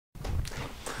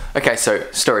Okay, so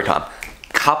story time.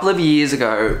 Couple of years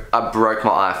ago, I broke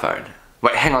my iPhone.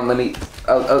 Wait, hang on,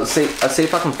 I'll see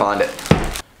if I can find it.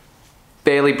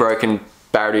 Barely broken,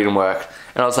 battery didn't work.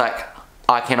 And I was like,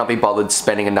 I cannot be bothered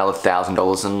spending another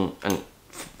 $1,000 on an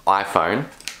iPhone.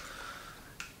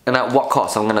 And at what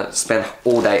cost? I'm gonna spend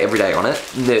all day, every day on it?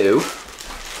 No.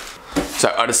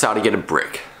 So I decided to get a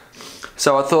brick.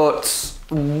 So I thought,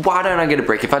 why don't I get a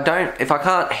brick? If I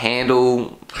can't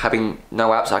handle having no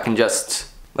apps, I can just,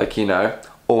 like, you know,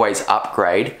 always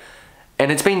upgrade.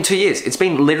 And it's been 2 years. It's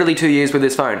been literally 2 years with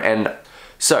this phone. And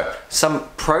so, some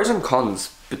pros and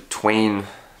cons between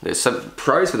this. Some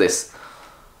pros for this.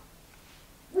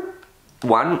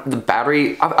 One, the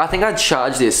battery. I think I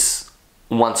charge this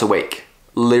once a week.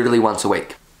 Literally once a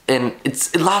week. And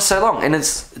it lasts so long. And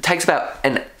it takes about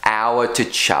an hour to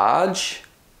charge.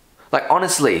 Like,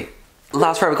 honestly, it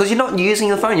lasts forever. Because you're not using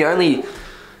the phone. You're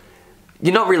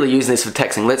not really using this for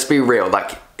texting. Let's be real.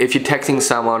 Like, if you're texting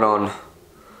someone on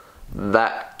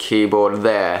that keyboard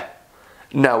there,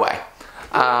 no way.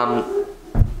 But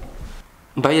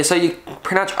yeah, so you're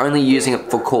pretty much only using it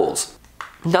for calls.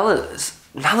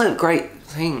 Another great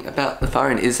thing about the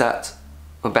phone is that,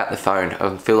 I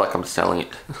feel like I'm selling it.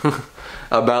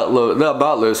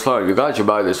 about this phone, you guys should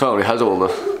buy this phone, it has all the,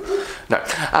 no.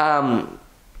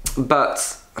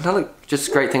 But another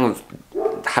just great thing of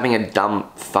having a dumb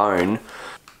phone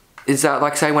is that,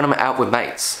 like, say when I'm out with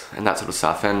mates and that sort of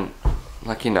stuff, and,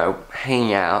 like, you know,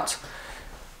 hanging out,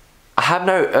 I have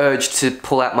no urge to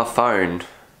pull out my phone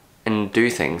and do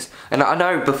things. And I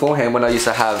know beforehand when I used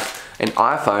to have an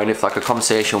iPhone, if like a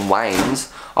conversation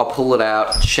wanes, I'll pull it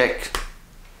out, check,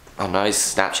 I don't know,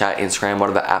 Snapchat, Instagram,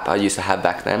 whatever app I used to have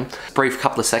back then. Brief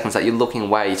couple of seconds that you're looking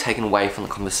away, you're taken away from the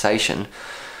conversation.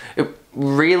 It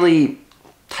really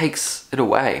takes it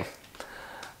away.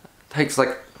 Takes,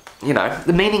 like, you know,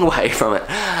 the meaning away from it.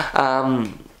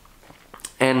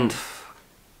 And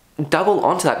double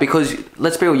onto that, because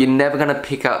let's be real, you're never gonna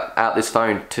pick out this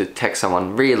phone to text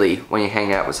someone, really, when you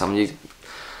hang out with someone.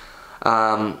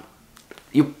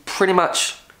 You're pretty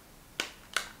much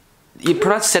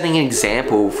setting an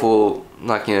example for,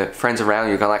 like, you know, friends around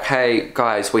you. Go like, hey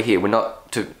guys, we're here. We're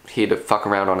not here to fuck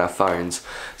around on our phones.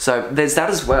 So there's that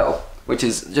as well, which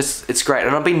is just, it's great.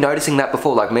 And I've been noticing that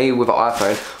before, like me with an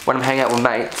iPhone, when I'm hanging out with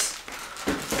mates,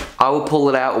 I will pull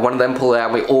it out, or one of them pull it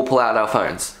out, and we all pull out our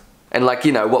phones. And, like,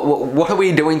 you know, what are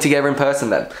we doing together in person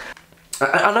then?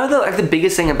 I know that, like, the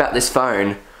biggest thing about this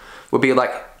phone would be,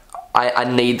 like, I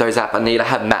need those apps. I need to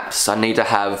have maps. I need to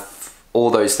have all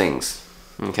those things.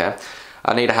 Okay?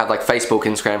 I need to have, like, Facebook,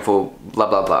 Instagram for blah,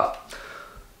 blah, blah.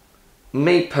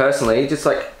 Me, personally, just,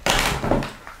 like,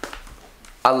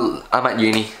 I'm at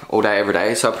uni all day, every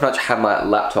day, so I pretty much have my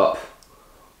laptop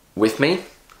with me.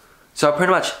 So I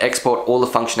pretty much export all the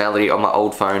functionality on my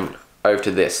old phone over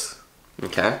to this.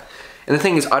 Okay? And the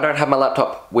thing is, I don't have my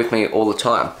laptop with me all the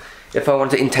time. If I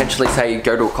want to intentionally, say,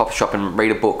 go to a coffee shop and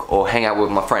read a book or hang out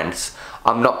with my friends,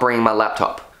 I'm not bringing my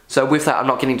laptop. So with that, I'm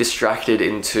not getting distracted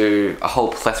into a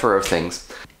whole plethora of things.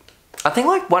 I think,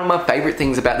 like, one of my favorite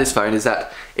things about this phone is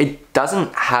that it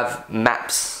doesn't have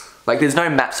maps. Like, there's no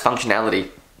maps functionality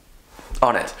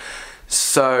on it.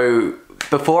 So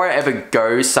before I ever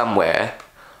go somewhere,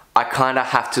 I kind of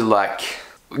have to, like,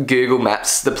 Google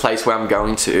Maps the place where I'm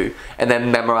going to, and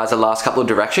then memorize the last couple of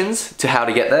directions to how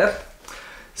to get there.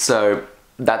 So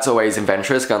that's always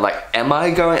adventurous, going like, am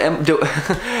I going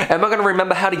to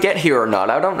remember how to get here or not?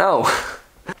 I don't know.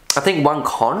 I think one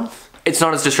con, it's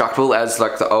not as destructible as,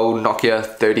 like, the old Nokia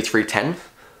 3310.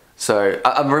 So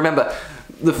I remember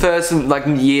the first, like,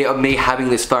 year of me having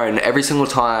this phone, every single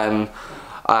time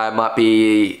I might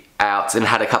be out and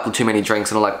had a couple too many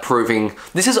drinks and I'm, like, proving,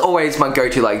 this is always my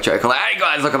go-to, like, joke. I'm like, hey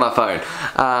guys, look at my phone.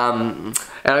 And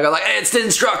I go like, hey, it's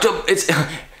indestructible, it's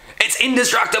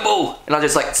indestructible. And I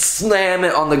just, like, slam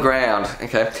it on the ground,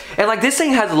 okay? And, like, this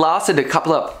thing has lasted a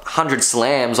couple of 100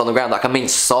 slams on the ground, like, I mean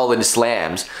solid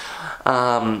slams.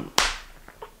 But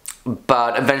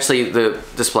eventually the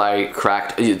display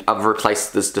cracked. I've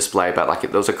replaced this display, but, like, there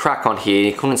was a crack on here,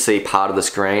 you couldn't see part of the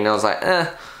screen. I was like,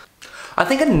 eh. I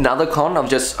think another con of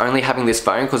just only having this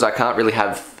phone, because I can't really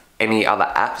have any other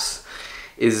apps,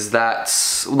 is that,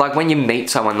 like, when you meet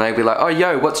someone, they'll be like, oh,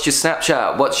 yo, what's your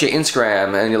Snapchat? What's your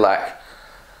Instagram? And you're like,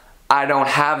 I don't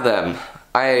have them.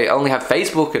 I only have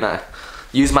Facebook, and I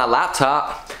use my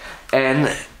laptop,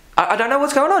 and I don't know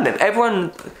what's going on.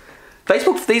 Everyone,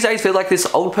 Facebook these days feel like this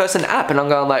old person app, and I'm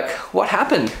going like, what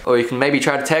happened? Or you can maybe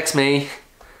try to text me.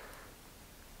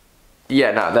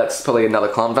 Yeah, no, that's probably another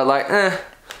con, but, like,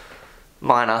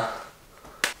 minor.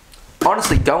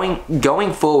 Honestly,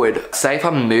 going forward, say if I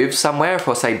move somewhere, if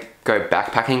I say go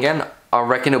backpacking again, I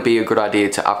reckon it'll be a good idea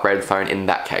to upgrade the phone in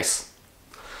that case.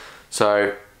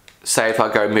 So say if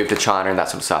I go move to China and that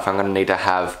sort of stuff, I'm going to need to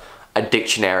have a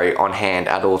dictionary on hand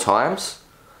at all times.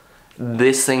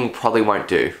 This thing probably won't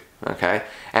do, okay?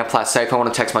 And plus, say if I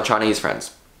want to text my Chinese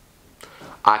friends,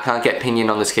 I can't get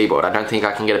Pinyin on this keyboard. I don't think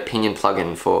I can get a Pinyin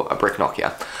plugin for a brick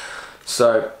Nokia.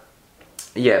 So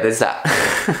yeah, there's that.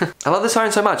 I love this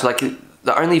phone so much. Like,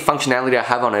 the only functionality I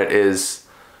have on it is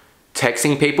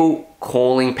texting people,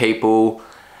 calling people,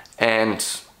 and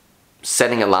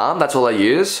setting alarm. That's all I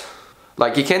use.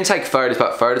 Like, you can take photos,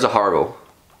 but photos are horrible.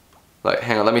 Like,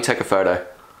 hang on, let me take a photo.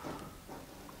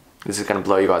 This is gonna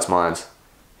blow you guys' minds.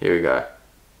 Here we go.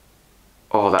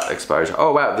 Oh, that exposure.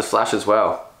 Oh wow, the flash as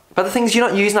well. But the thing is, you're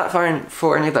not using that phone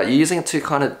for any of that. You're using it to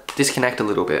kind of disconnect a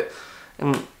little bit.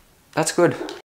 And that's good.